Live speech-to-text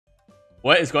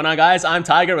What is going on, guys? I'm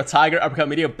Tiger with Tiger Uppercut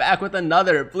Media, back with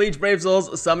another Bleach Brave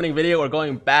Souls summoning video. We're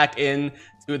going back in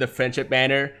to the friendship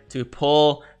banner to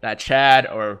pull that Chad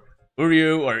or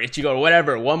Uryu or Ichigo or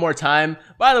whatever one more time.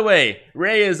 By the way,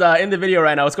 Ray is in the video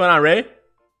right now. What's going on, Ray?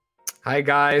 Hi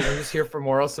guys, I'm just here for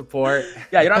moral support.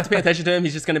 Yeah, you don't have to pay attention to him.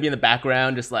 He's just gonna be in the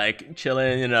background, just like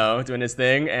chilling, you know, doing his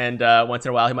thing. And once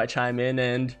in a while, he might chime in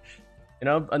and, you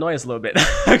know, annoy us a little bit.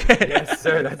 Okay. Yes,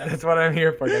 sir. That's what I'm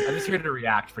here for. Guys. I'm just here to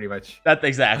react, pretty much. That's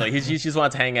exactly. He just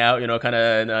wants to hang out, you know, kind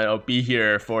of be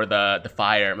here for the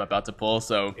fire I'm about to pull.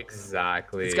 So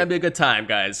exactly, it's gonna be a good time,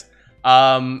 guys.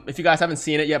 If you guys haven't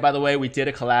seen it yet, by the way, we did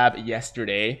a collab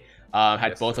yesterday.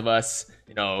 Had both of us,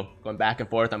 you know, going back and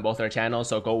forth on both our channels.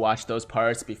 So go watch those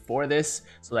parts before this,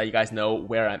 so that you guys know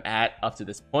where I'm at up to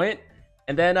this point,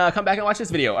 and then come back and watch this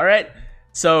video. All right.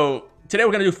 So today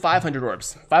we're gonna do 500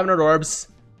 orbs. 500 orbs.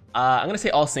 I'm gonna say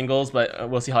all singles, but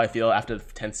we'll see how I feel after the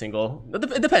 10th single.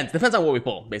 It depends on what we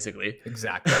pull, basically.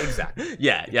 Exactly.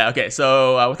 yeah. Okay.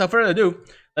 So without further ado,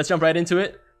 let's jump right into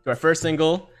it, to our first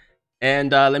single.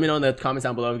 And let me know in the comments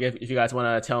down below if you guys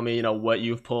want to tell me, you know, what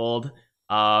you've pulled.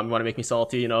 You want to make me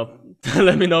salty, you know,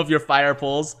 let me know if your fire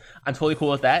pulls. I'm totally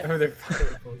cool with that.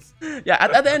 Yeah,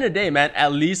 at the end of the day, man,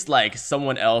 at least like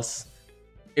someone else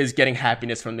is getting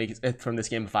happiness from this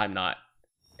game if I'm not.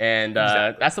 And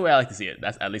that's the way I like to see it.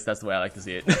 That's the way I like to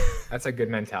see it. That's a good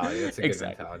mentality. That's a good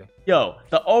mentality. Yo,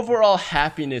 the overall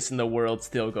happiness in the world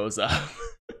still goes up.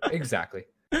 Exactly.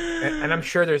 And I'm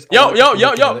sure there's yo.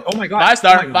 Oh my god.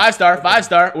 5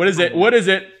 star. What is it? What is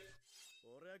it?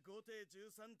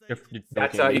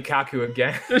 That's Ikaku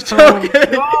again. Just joking.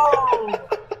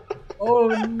 Oh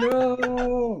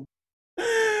no.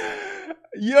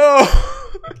 Yo.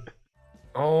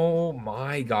 Oh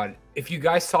my god. If you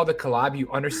guys saw the collab, you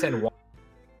understand why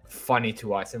it's funny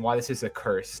to us and why this is a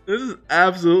curse. This is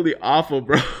absolutely awful,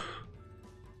 bro.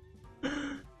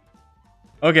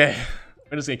 Okay.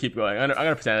 I'm just gonna keep going. I'm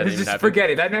gonna pretend that didn't just happen. Forget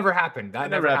it. That never happened. That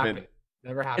never happened.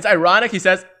 Never happened. It's ironic he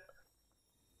says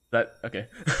that. Okay.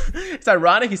 It's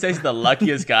ironic he says he's the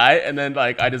luckiest guy, and then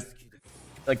like I just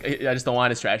don't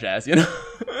want his trash ass, you know.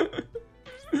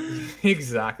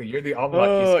 Exactly. You're the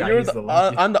unluckiest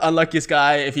guy. I'm the unluckiest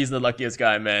guy if he's the luckiest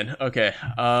guy, man. Okay.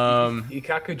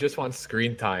 Ikaku just wants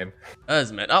screen time.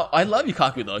 Does, man. Oh, I love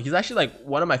Ikaku though. He's actually like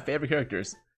one of my favorite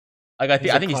characters. Like I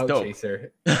think he's dope.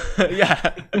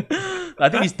 Yeah. I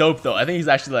think he's dope though. I think he's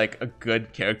actually like a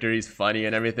good character. He's funny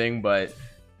and everything, but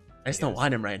I just don't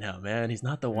want him right now, man. He's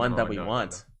not the one that we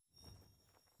want.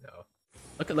 No.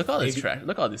 Look all this trash.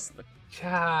 Look all this.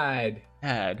 Chad.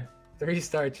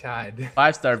 3-star Chad.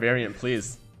 5-star variant,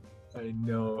 please. I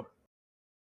know.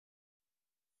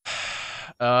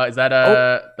 Is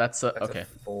that that's okay.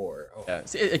 4. Oh. Yeah.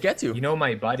 See, it gets you. You know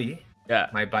my buddy. Yeah.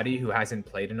 My buddy who hasn't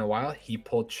played in a while, he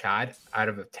pulled Chad out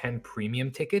of 10 premium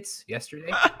tickets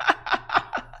yesterday.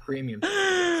 Premium.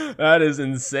 That is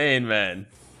insane, man.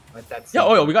 But that's we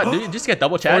got. Did you just get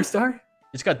double Chad? 4-star?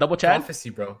 Just got double Chad? Prophecy,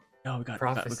 bro. No, we got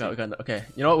Prophecy. We got okay.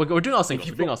 You know what? We're doing all singles.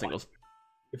 We're doing all singles.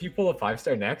 If you pull a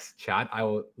 5-star next, Chad, I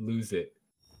will lose it.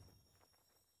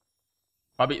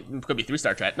 Probably could be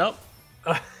 3-star Chad. Nope.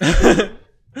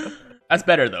 That's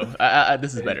better though.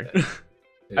 This is better.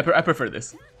 I prefer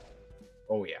this.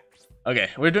 Oh yeah. Okay,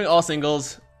 we're doing all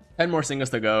singles. 10 more singles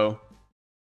to go.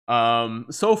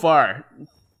 So far,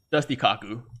 just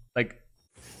Ikaku, like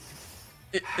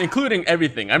including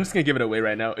everything. I'm just gonna give it away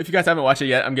right now. If you guys haven't watched it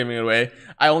yet, I'm giving it away.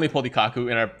 I only pulled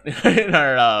Ikaku in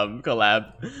our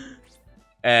collab,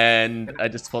 and I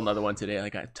just pulled another one today.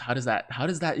 Like, how does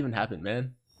that even happen,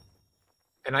 man?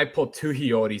 And I pulled 2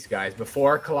 Hyoris, guys, before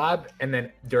our collab and then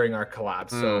during our collab.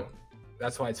 So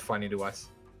that's why it's funny to us.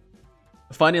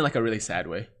 Funny in like a really sad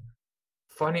way.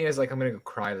 Funny as like I'm gonna go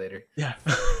cry later. Yeah.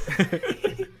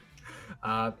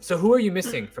 So who are you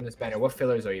missing from this banner? What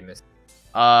fillers are you missing?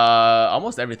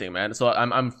 Almost everything, man. So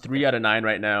I'm 3 out of 9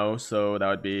 right now. So that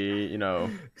would be, you know,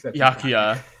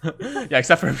 Yakuya. Yeah,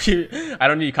 except for me. I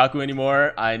don't need Ikaku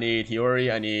anymore. I need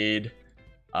Hiyori. I need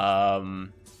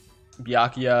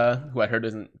Byakuya, who I heard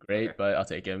isn't great, but I'll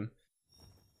take him.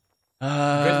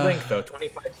 Good link though,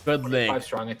 25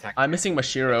 strong attack. I'm missing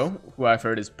Mashiro, who I've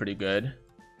heard is pretty good.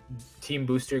 Team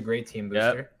booster, great team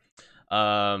booster.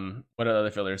 Yep. What are the other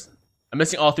fillers? I'm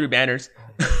missing all 3 banners.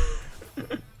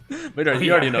 But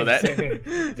you already know that.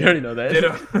 You already know that.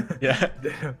 Ditto. Yeah.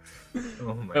 Ditto.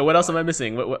 Oh my Wait, what else am I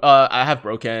missing? I have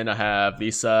Broken. I have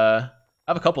Lisa. I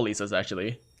have a couple Lisas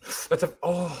actually. That's a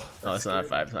no, it's not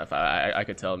 5. It's not 5. I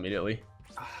could tell immediately.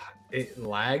 It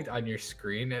lagged on your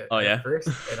screen at first,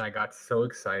 and I got so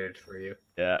excited for you.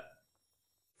 Yeah.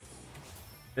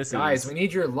 Guys, we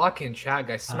need your luck in chat,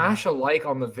 guys. Smash a like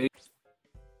on the video.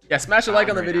 Yeah, smash a like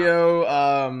on the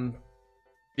video.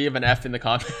 Leave an F in the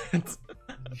comments.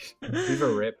 Leave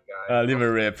a rip, guys. Leave a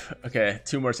rip. Okay,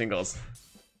 2 more singles.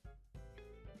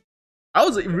 I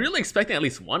was really expecting at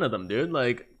least one of them, dude.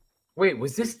 Like, wait,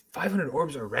 was this 500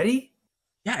 orbs already?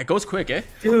 Yeah, it goes quick, eh?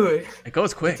 Dude, it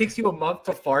goes quick. It takes you a month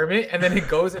to farm it, and then it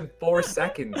goes in 4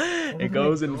 seconds. It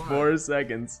goes in 4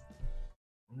 seconds.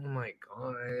 Oh my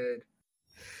god.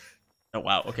 Oh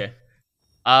wow. Okay.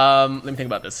 Let me think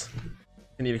about this.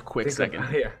 I need a quick second.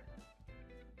 Yeah.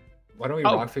 Why don't we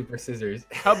rock paper scissors?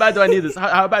 How bad do I need this?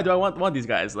 How bad do I want these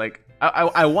guys? Like,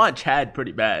 I want Chad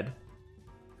pretty bad.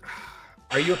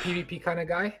 Are you a PvP kind of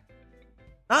guy?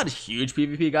 Not a huge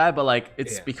PvP guy, but like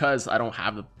it's because I don't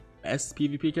have the best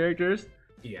PvP characters.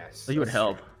 Yes. So he would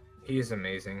help. He is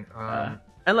amazing.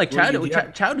 And like Chad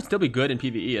would still be good in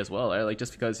PvE as well, right? Like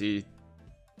just because he.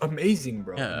 Amazing,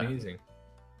 bro. Yeah. Amazing.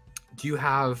 Do you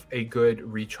have a good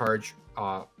recharge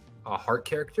a heart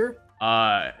character?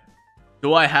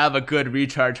 Do I have a good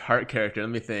recharge heart character? Let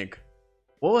me think.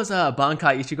 What was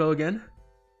Bankai Ichigo again?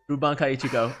 True Bankai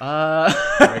Ichigo.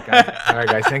 Alright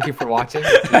guys. Thank you for watching.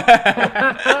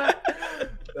 That's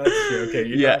true. Okay,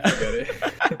 you don't forget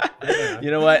it. You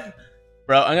know what?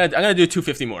 Bro, I'm gonna do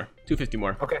 250 more. 250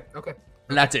 more. Okay.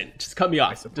 And that's it. Just cut me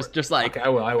off. Just like I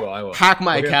will. Hack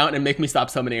my account and make me stop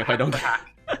summoning if I don't.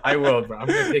 I will, bro. I'm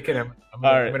gonna take it. I'm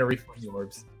gonna refund the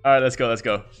orbs. Alright, let's go.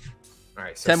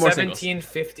 Alright, so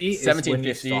 1750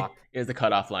 is the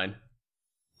cutoff line.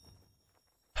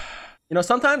 You know,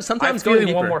 sometimes going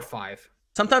deeper. One more 5.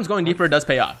 Sometimes going deeper does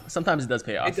pay off. Sometimes it does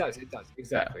pay off. It does.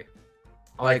 Exactly.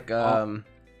 Yeah. Like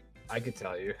I could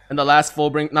tell you. And the last full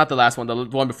bring, not the last one, the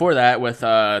one before that with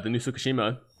the new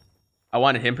Tsukishima, I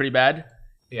wanted him pretty bad.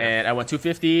 Yeah. And I went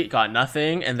 250, got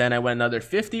nothing, and then I went another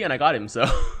 50 and I got him. So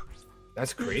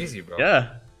that's crazy, bro.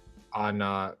 Yeah. On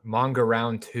manga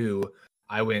round 2,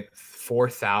 I went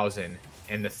 4,000,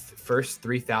 and the first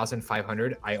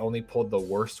 3,500, I only pulled the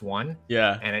worst one.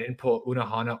 Yeah. And I didn't pull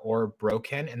Unohana or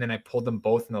Broken, and then I pulled them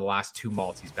both in the last 2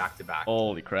 multis back to back.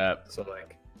 Holy crap. So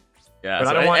like. Yeah,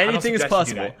 so anything is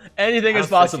possible. Anything is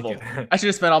possible. I should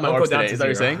have spent all my orbs today. Is that what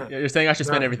you're saying? You're saying I should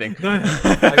spend everything.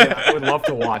 I would love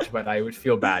to watch, but I would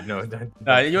feel bad. No,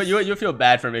 you feel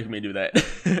bad for making me do that.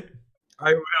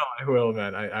 I will,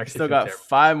 man. I actually still got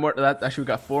 5 more. Actually, we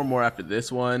got 4 more after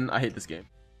this one. I hate this game.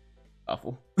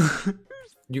 Awful.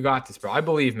 You got this, bro. I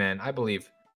believe, man. I believe.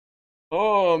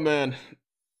 Oh man.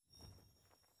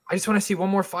 I just want to see one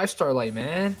more 5-star light,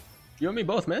 man. You and me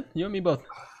both, man. You and me both.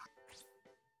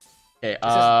 Okay,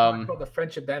 I called the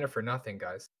friendship banner for nothing,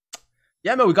 guys.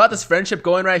 Yeah, man, we got this friendship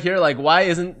going right here. Like, why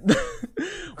isn't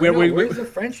where's the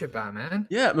friendship at, man?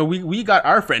 Yeah, but we got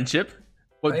our friendship.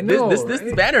 But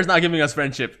this banner is not giving us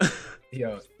friendship.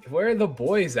 Yo, where are the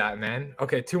boys at, man?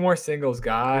 Okay, 2 more singles,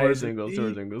 guys. 2 more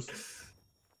singles.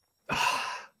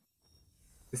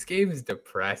 This game is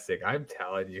depressing. I'm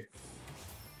telling you.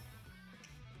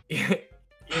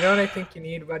 You know what I think you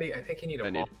need, buddy? I think you need a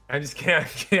multi. I'm just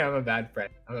kidding. I'm a bad friend.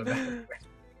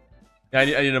 Yeah, I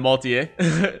need a multi, eh?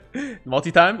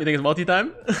 Multi-time? You think it's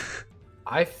multi-time?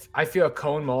 I feel a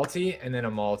cone multi and then a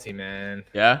multi, man.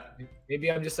 Yeah? Maybe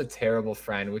I'm just a terrible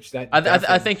friend, which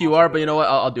I think you are, but you know what?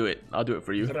 I'll do it. I'll do it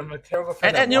for you. But I'm a terrible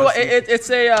friend. And you know what? It's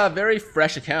a very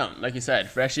fresh account, like you said,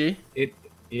 freshy. It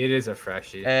is a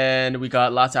freshie. And we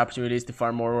got lots of opportunities to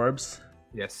farm more orbs.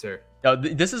 Yes, sir. Yo,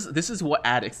 this is what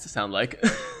addicts sound like.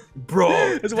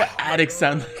 Bro, this is what addicts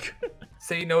sound like.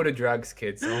 Say no to drugs,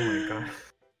 kids. Oh my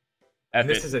god.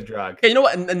 This is a drug. Okay, you know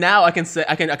what? Now I can say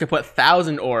I can put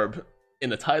 1,000 orb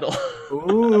in the title.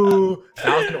 Ooh,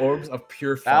 1,000 orbs of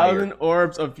pure fire. 1,000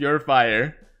 orbs of pure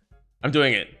fire. I'm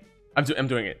doing it. I'm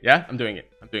doing it. Yeah, I'm doing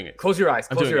it. Close your eyes.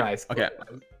 Close your eyes. Okay,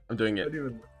 I'm doing it.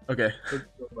 Okay.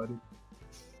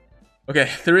 Okay,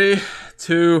 3,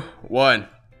 2, 1.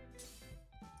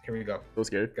 Here we go. So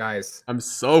scared, guys. I'm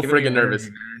so freaking nervous.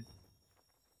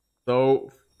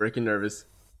 So freaking nervous.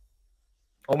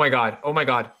 Oh my god. Oh my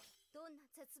god.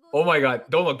 Oh my god.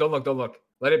 Don't look. Don't look. Don't look.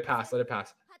 Let it pass. Let it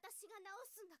pass.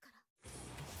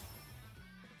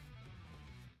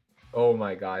 Oh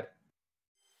my god.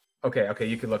 Okay. Okay.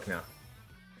 You can look now.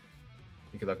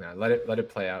 You can look now. Let it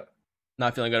play out.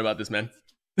 Not feeling good about this, man.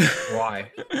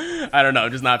 Why? I don't know.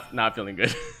 Just not feeling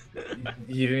good.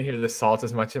 You didn't hear the salt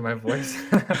as much in my voice?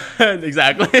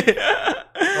 Exactly.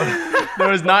 There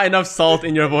was not enough salt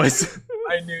in your voice.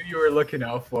 I knew you were looking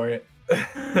out for it.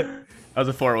 That was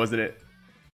a 4, wasn't it?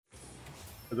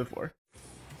 That was a 4.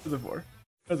 That was a 4.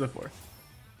 That was a 4.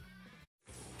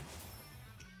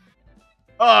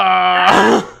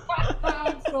 Oh!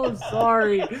 I'm so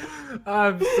sorry.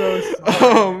 I'm so sorry.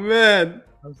 Oh man.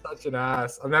 I'm such an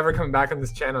ass. I'm never coming back on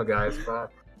this channel, guys.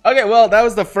 But Okay, well, that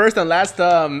was the first and last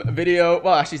video.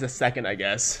 Well, actually, it's the second, I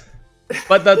guess.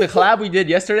 But the collab we did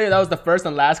yesterday, that was the first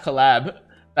and last collab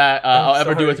that I'll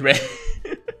ever do with Ray.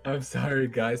 I'm sorry,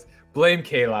 guys. Blame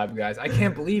K-Lab, guys. I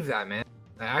can't believe that, man.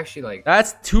 I actually like.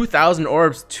 That's 2,000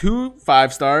 orbs, 2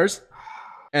 5-stars,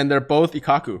 and they're both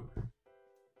Ikaku.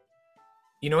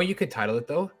 You know what you could title it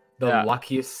though? The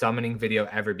luckiest summoning video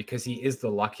ever, because he is the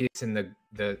luckiest in the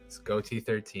GOTY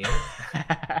 13.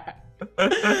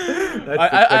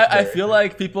 I feel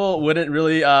like people wouldn't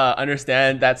really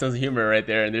understand that sense of humor right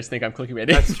there, and they just think I'm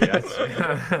clickbaiting. That's true. That's true.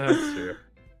 That's true.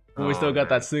 And we still got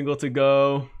that single to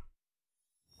go.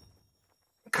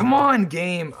 Come on,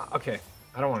 game. Okay,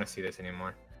 I don't want to see this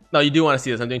anymore. No, you do want to see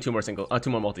this. I'm doing 2 more single, 2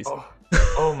 more multis.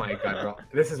 Oh my god, bro!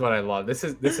 This is what I love. This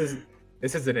is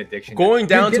an addiction. Going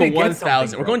down to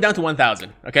 1,000. We're going down to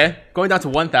 1,000. Okay, going down to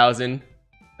 1,000, and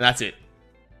that's it.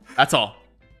 That's all.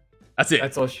 That's it.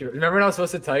 That's all. Sure. Remember when I was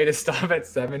supposed to tell you to stop at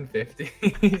 750?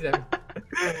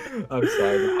 I'm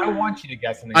sorry. I want you to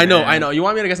get something. I know. You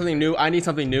want me to get something new? I need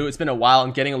something new. It's been a while.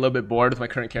 I'm getting a little bit bored with my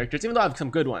current characters, even though I have some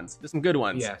good ones. There's some good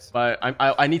ones. Yes. But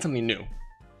I need something new.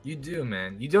 You do,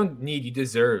 man. You don't need. You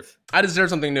deserve. I deserve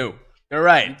something new. You're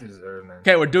right. You deserve, man.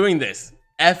 Okay, we're doing this.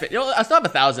 F it. I still have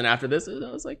 1,000 after this. I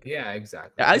was like, yeah,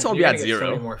 exactly. Yeah, I just want to be at 0.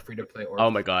 So many more free to play. Oh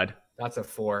my god. That's a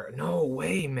 4. No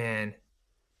way, man.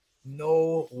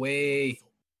 No way.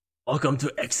 Welcome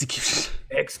to execution.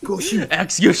 Execution.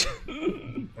 Execution.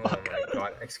 Oh my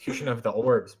god. Execution of the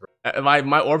orbs, bro.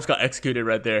 My orbs got executed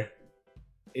right there.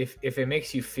 If it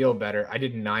makes you feel better, I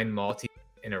did 9 multi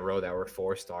in a row that were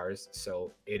 4 stars,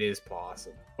 so it is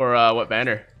possible. For what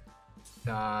banner?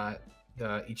 The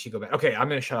Ichigo banner. Okay, I'm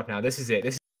gonna shut up now. This is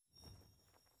it.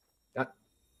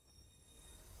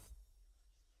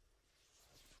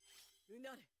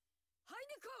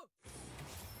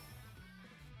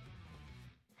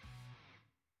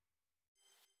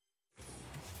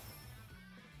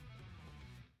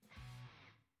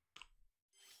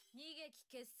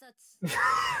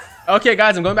 Okay,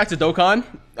 guys, I'm going back to Dokkan.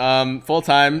 Full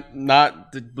time.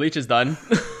 Not the Bleach is done.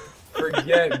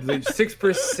 Forget Bleach.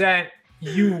 6%.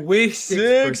 You wish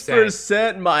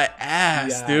 6%. My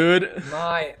ass, dude.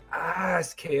 My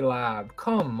ass, K-Lab.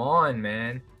 Come on,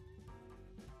 man.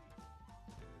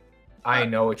 I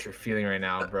know what you're feeling right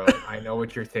now, bro. I know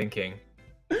what you're thinking.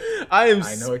 I am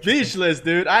speechless,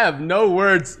 dude. I have no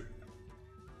words.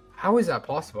 How is that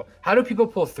possible? How do people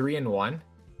pull 3 in 1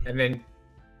 and then?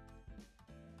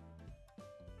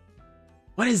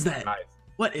 What is that? Guys.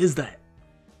 What is that?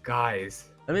 Guys.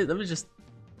 Let me just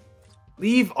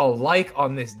leave a like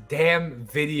on this damn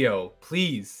video,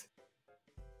 please.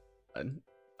 God.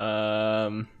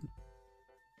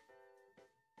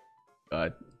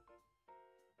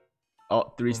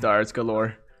 Oh, 3 stars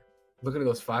galore. Look at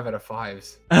those 5 out of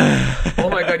 5s. Oh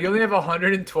my god, you only have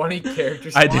 120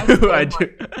 characters. I do. Oh I do.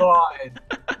 God.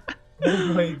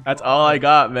 Oh my That's all I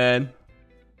got, man.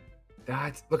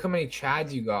 Look how many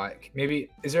Chads you got. Maybe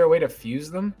is there a way to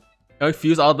fuse them? I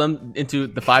fuse all of them into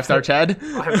the 5-star Chad.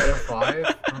 5 out of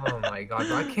 5. Oh my god,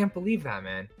 bro, I can't believe that,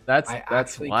 man.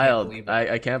 That's wild.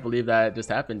 I can't believe that just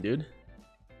happened, dude.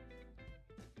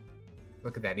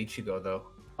 Look at that Ichigo though.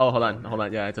 Oh, hold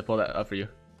on. Yeah, I have to pull that up for you.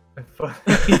 Give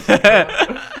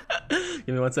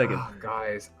me 1 second. Oh,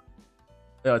 guys.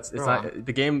 No, it's not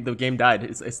the game. The game died.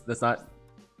 That's not.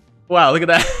 Wow, look at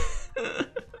that.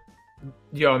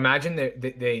 Yo, imagine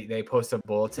they post a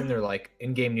bulletin. They're like,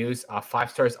 in-game news,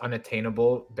 5 stars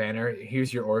unattainable banner.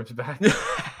 Here's your orbs back. Oh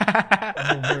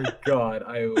my god,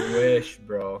 I wish,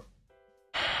 bro.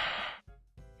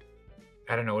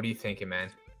 I don't know. What are you thinking,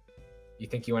 man? You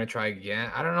think you want to try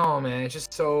again? I don't know, man. It's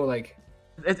just so like.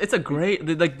 It's a great,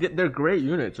 they're great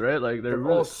units, right? Like they're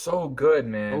all so good,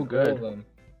 man. So good.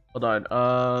 Hold on.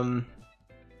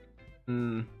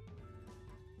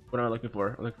 What am I looking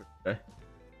for? Okay.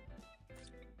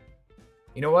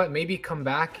 You know what? Maybe come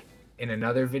back in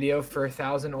another video for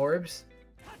 1,000 orbs.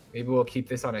 Maybe we'll keep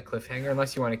this on a cliffhanger,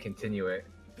 unless you want to continue it.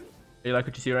 Do you like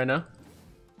what you see right now?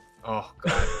 Oh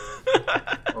god.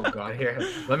 Oh god. Here,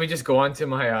 let me just go on to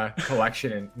my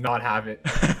collection and not have it.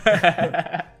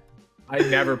 I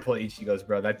never pull Ichigos,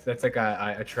 bro. That's like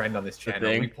a trend on this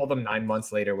channel. We pull them 9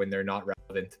 months later when they're not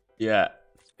relevant. Yeah.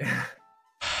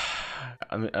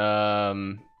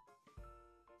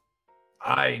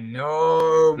 I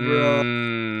know, bro.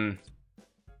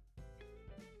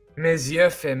 Mes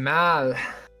yeux fait mal.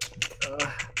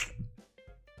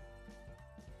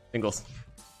 Singles.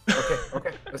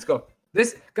 Okay, let's go.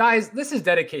 Guys, this is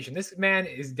dedication. This man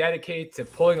is dedicated to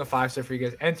pulling a 5-star for you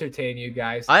guys, entertain you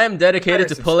guys. I am dedicated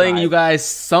to pulling you guys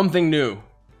something new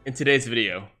in today's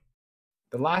video.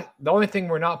 The only thing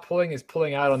we're not pulling is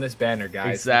pulling out on this banner,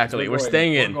 guys. Exactly. We're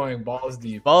staying in. We're going balls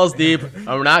deep. Balls deep.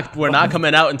 We're not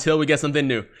coming out until we get something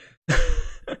new.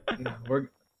 We're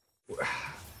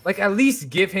like, at least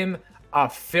give him a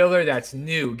filler that's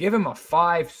new. Give him a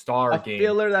 5-star game. A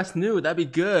filler that's new. That'd be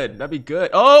good. That'd be good.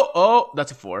 Oh,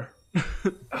 that's a 4.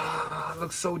 It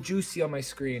looks so juicy on my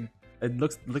screen. It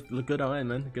look good on it,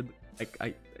 man. Good.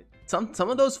 Some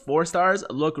of those 4 stars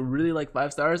look really like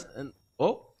 5 stars, and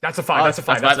that's a 5. That's a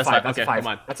 5. That's a 5. That's a 5. Come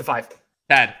on. That's a 5.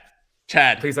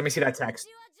 Chad. Please let me see that text.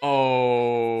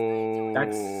 Oh.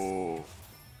 That's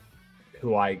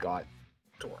who I got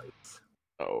twice.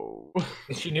 Oh.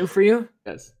 Is she new for you?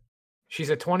 Yes. She's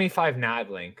a 25 NAD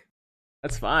link.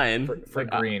 That's fine. For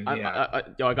green, yeah.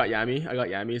 Yo, I got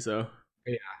Yami, so.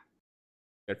 Yeah.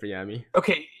 Good for Yami.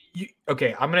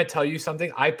 Okay, I'm gonna tell you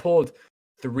something. I pulled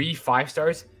 3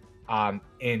 5-stars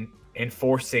in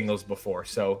 4 singles before,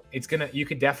 so you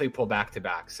could definitely pull back to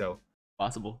back. So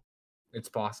possible. It's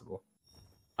possible.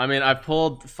 I mean, I've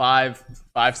pulled 5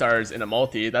 stars in a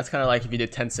multi. That's kind of like if you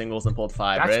did 10 singles and pulled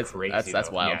 5, that's right? Crazy, that's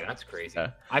wild. Yeah, that's crazy.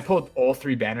 Yeah. I pulled all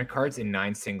 3 banner cards in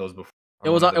 9 singles before. It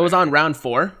was on round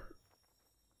 4.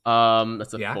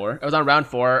 That's a 4. It was on round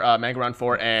 4, manga round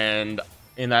 4, and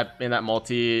in that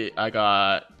multi, I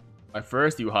got my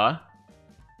first Yuha,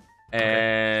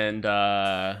 and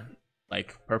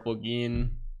like Purple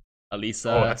Gin,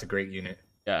 Alisa. Oh, that's a great unit.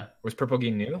 Yeah. Was Purple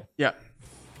Gin new? Yeah.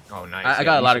 Oh, nice. I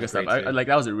got a lot of good stuff. Like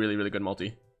that was a really good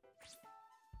multi.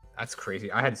 That's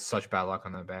crazy. I had such bad luck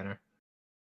on that banner.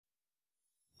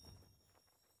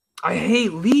 I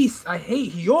hate Lise. I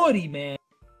hate Hiyori, man.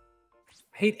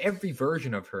 I hate every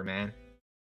version of her, man.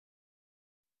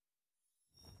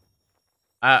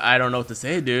 I don't know what to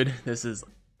say, dude. This is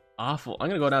awful. I'm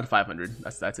gonna go down to 500.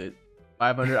 That's it.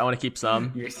 500. I want to keep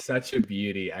some. You're such a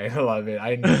beauty. I love it.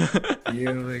 I know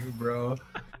feeling, bro.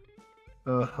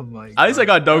 Oh my god. At least I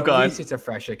got Dokkan. At least it's a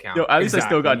fresh account. Yo, at least I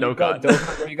still got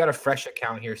Dokkan. You got a fresh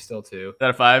account here still too. Is that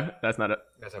a 5? That's not a.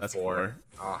 That's 4.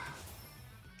 Oh.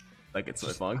 Like it's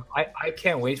so long. I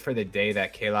can't wait for the day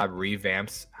that K-Lab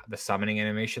revamps the summoning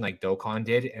animation like Dokkan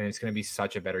did, and it's gonna be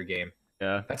such a better game.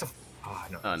 Yeah. That's a. Oh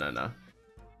no. Oh no.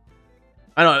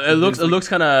 I know it looks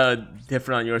kind of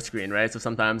different on your screen, right? So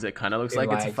sometimes it kind of looks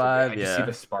like it's a 5. You see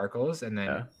the sparkles, and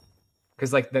then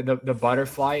because like the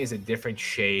butterfly is a different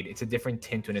shade. It's a different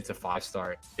tint when it's a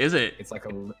 5-star. Is it? It's like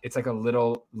a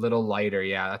little lighter.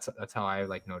 Yeah, that's how I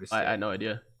like noticed it. I had no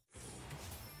idea.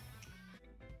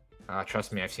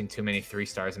 Trust me, I've seen too many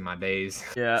 3-stars in my days.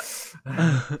 Yeah.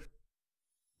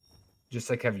 Just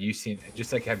like have you seen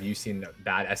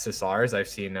bad SSRs? I've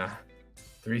seen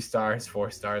 3 stars, 4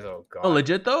 stars. Oh god. Oh,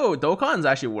 legit though, Dokkan's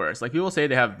actually worse. Like people say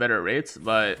they have better rates,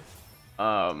 but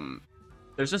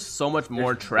there's just so much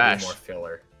more trash. More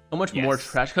filler. So much more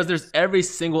trash because there's every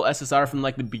single SSR from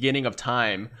like the beginning of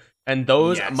time, and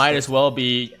those might as well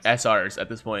be SRs at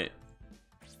this point.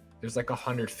 There's like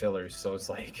 100 fillers, so it's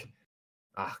like,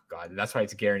 oh god, that's why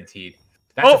it's guaranteed.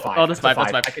 That's a 5. Oh, that's 5.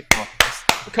 That's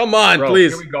 5. Come on, bro,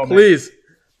 please, here we go, please.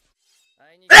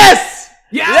 Yes!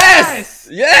 Yes!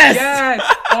 Yes!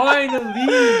 Yes!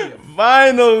 Finally!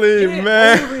 Finally, Get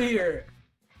man! over here.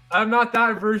 I'm not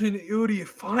that version of Udi.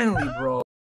 Finally, bro.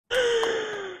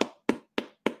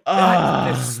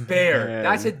 That's despair. Man.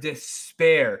 That's a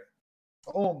despair.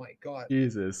 Oh my god.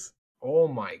 Jesus. Oh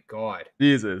my god.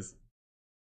 Jesus.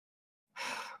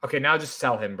 Okay, now just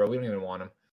sell him, bro. We don't even want him.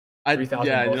 3,000.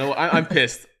 Yeah, you know, I'm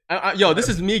pissed. Yo, this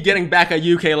is me getting back at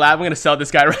UK Lab. I'm gonna sell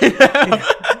this guy right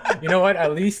now. You know what?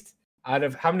 At least out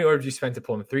of how many orbs you spent to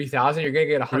pull him? 3,000. You're gonna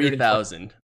get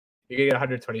 3,000. You're gonna get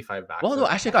 125 back. Well, no,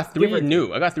 actually, I got 3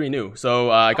 new. I got 3 new. So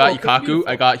I got Ikaku, beautiful.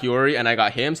 I got Hiyori, and I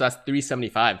got him. So that's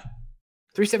 375.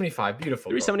 375, beautiful.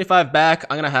 375 bro. Back.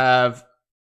 I'm gonna have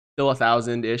still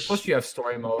 1,000-ish. Plus, you have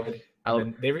story mode.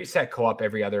 And they reset co-op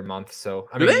every other month. So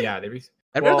I mean, they reset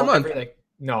every other month.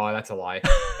 No, that's a lie.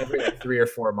 Every 3 or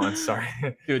 4 months. Sorry,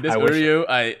 dude. This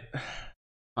Uryu,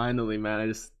 finally,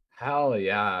 man. Hell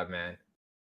yeah, man.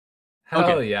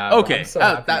 Hell yeah. Okay. I'm so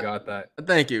happy you got that.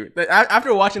 Thank you.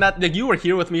 After watching that, like, you were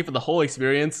here with me for the whole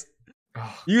experience.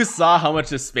 You saw how much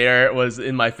despair was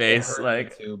in my face.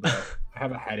 Like, too, but I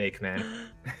have a headache, man.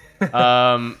 Okay,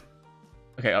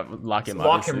 I'll lock him.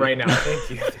 Lock him right now. Thank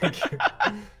you. Thank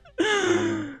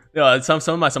you. Yeah, some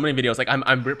of my summoning videos, like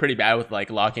I'm pretty bad with like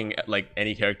locking like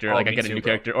any character. Like I get a new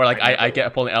character, or like I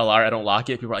get pulling LR, I don't lock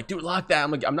it. People are like, dude, lock that.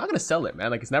 I'm like, I'm not gonna sell it,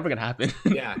 man. Like it's never gonna happen.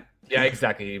 Yeah,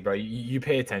 exactly, bro. You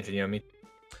pay attention. You know what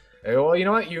I mean? Well, you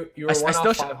know what? You were one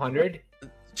off 500.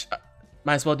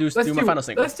 Might as well do my final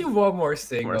single. Let's do one more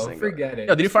single. Forget it.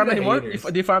 Yo, did you farm anymore?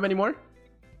 Did you farm anymore?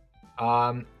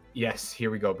 Yes.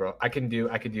 Here we go, bro. I could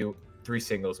do 3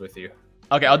 singles with you.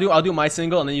 Okay, I'll do my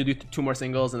single, and then you do 2 more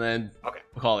singles, and then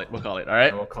we'll call it. All right.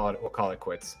 And we'll call it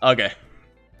quits. Okay.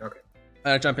 Okay.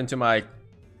 I jump into my.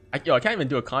 I can't even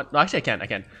do a con. No, actually, I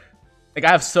can. Like, I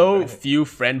have so few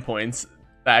friend points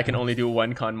that I can only do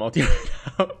 1 con multi right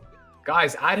now.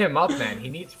 Guys, add him up, man. He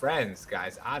needs friends,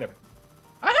 guys. Add him.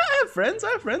 I have friends.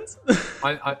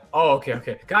 Oh,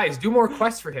 okay. Guys, do more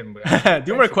quests for him.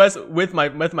 Do more quests with my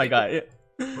guy.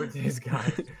 With his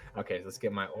guy. Okay, let's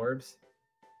get my orbs.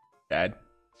 Dad.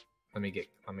 Let me get.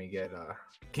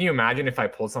 Can you imagine if I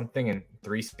pulled something in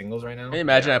 3 singles right now? Can you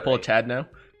imagine I pulled Chad now?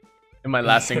 In my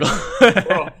last single.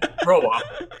 bro,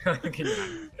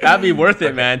 That'd be worth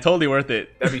it, man. Totally worth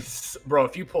it. That'd be, bro.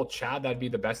 If you pulled Chad, that'd be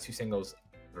the best 2 singles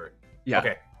ever. Yeah.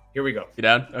 Okay, here we go. You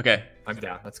down? Okay. I'm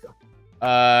down. Let's go.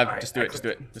 Just do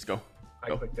it. Just go. I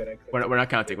clicked it. We're not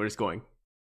counting. We're just going.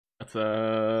 That's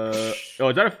oh,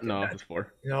 is that no? That's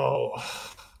 4. No,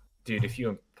 dude. If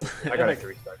you, I got a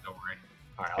 3-star. Don't worry.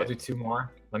 All right, I'll do 2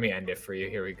 more. Let me end it for you.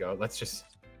 Here we go. Let's just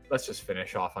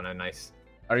finish off on a nice.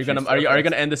 Are you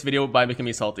gonna end this video by making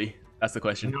me salty? That's the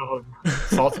question. No,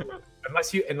 salty.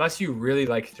 unless you really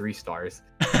like 3 stars.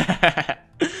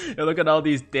 Yo, look at all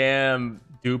these damn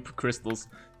dupe crystals.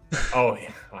 Oh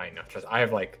yeah, I know. Trust. I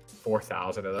have like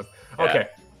 4,000 of them. Okay,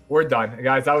 we're done,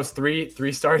 guys. That was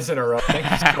 3 stars in a row. Thank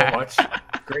you so much.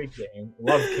 Great game.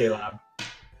 Love K-Lab.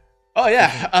 Oh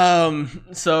yeah.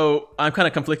 So I'm kind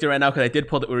of conflicted right now because I did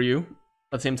pull the Uryu.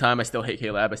 At the same time, I still hate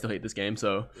K-Lab. I still hate this game.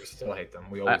 So we still hate them.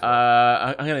 We always.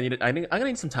 I'm gonna need it. I'm gonna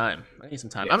need some time. Yes.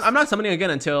 I'm not summoning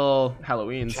again until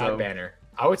Halloween. Chad banner.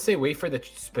 I would say wait for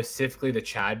specifically the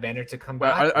Chad banner to come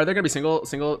back. Are there gonna be single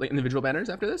like, individual banners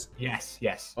after this?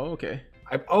 Yes. Oh, okay.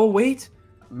 Wait.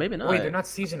 Maybe not. Wait, they're not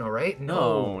seasonal, right?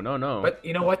 No. But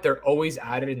you know what? They're always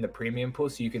added in the premium pool,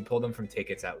 so you can pull them from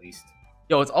tickets at least.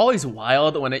 Yo, it's always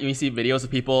wild when you see videos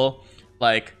of people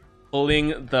like pulling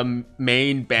the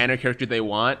main banner character they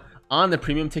want on the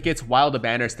premium tickets while the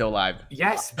banner is still live.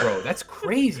 Yes, bro. That's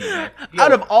crazy, man.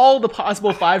 Out of all the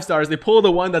possible 5 stars, they pull the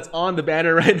one that's on the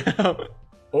banner right now.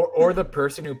 Or the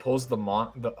person who pulls a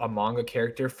manga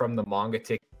character from the manga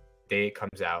ticket day it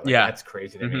comes out. Like, that's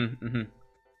crazy to me.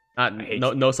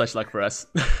 No such luck for us.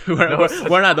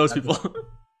 we're not those people.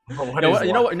 You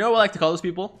know what I like to call those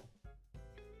people?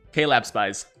 K-Lab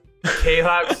spies.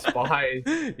 K-Lab spies.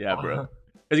 Yeah, bro.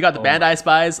 Because you got the Bandai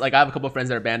spies. Like, I have a couple of friends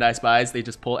that are Bandai spies. They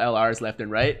just pull LRs left and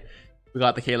right. We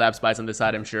got the K-Lab spies on this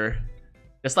side, I'm sure.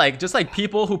 Just like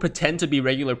people who pretend to be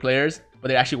regular players, but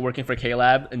they're actually working for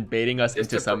K-Lab and baiting us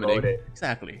into summoning.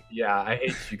 Exactly. Yeah, I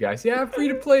hate you guys. Yeah, free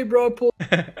to play, bro. Pull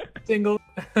single.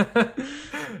 I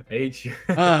hate you.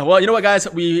 Well, you know what, guys?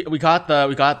 We got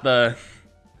the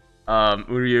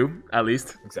Uryu at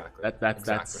least. Exactly.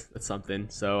 That's something.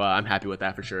 So I'm happy with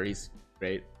that for sure. He's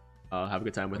great. Have a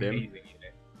good time with him.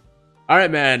 All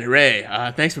right, man. Ray,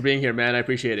 thanks for being here, man. I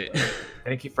appreciate it.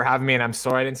 Thank you for having me, and I'm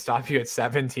sorry I didn't stop you at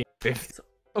 17.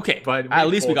 Okay, but at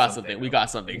least we got something. We got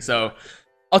something. So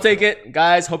I'll take it,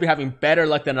 guys. Hope you're having better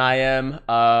luck than I am.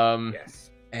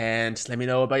 Yes. And just let me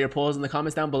know about your polls in the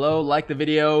comments down below. Like the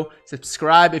video,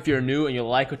 subscribe if you're new and you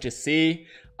like what you see.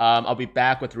 I'll be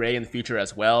back with Ray in the future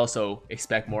as well, so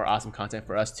expect more awesome content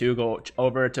for us too. Go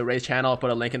over to Ray's channel. I'll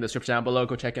put a link in the description down below.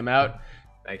 Go check him out.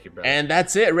 Thank you, brother. And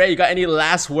that's it. Ray, you got any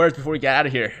last words before we get out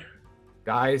of here?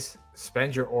 Guys,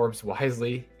 spend your orbs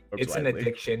wisely. It's an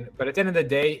addiction, but at the end of the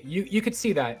day, you could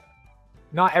see that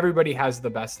not everybody has the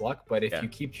best luck, but if you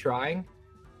keep trying,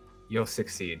 you'll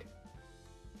succeed.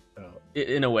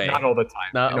 In a way. Not all the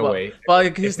time. In a way. Well,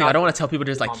 here's the thing. I don't want to tell people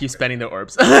to just like keep spending their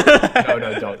orbs.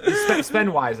 No, don't.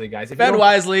 Spend wisely, guys. Spend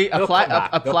wisely.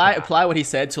 Apply what he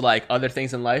said to like other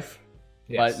things in life,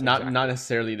 but not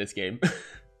necessarily this game.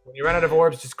 When you run out of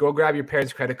orbs, just go grab your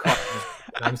parents' credit card.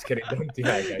 I'm just kidding. Don't do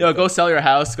that, guys. Yo, go sell your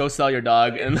house. Go sell your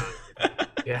dog. And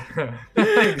yeah.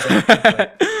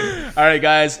 Exactly. All right,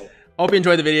 guys. Hope you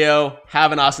enjoyed the video.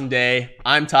 Have an awesome day.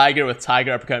 I'm Tiger with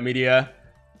Tiger Uppercut Media.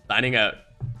 Signing out.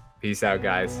 Peace out,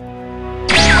 guys.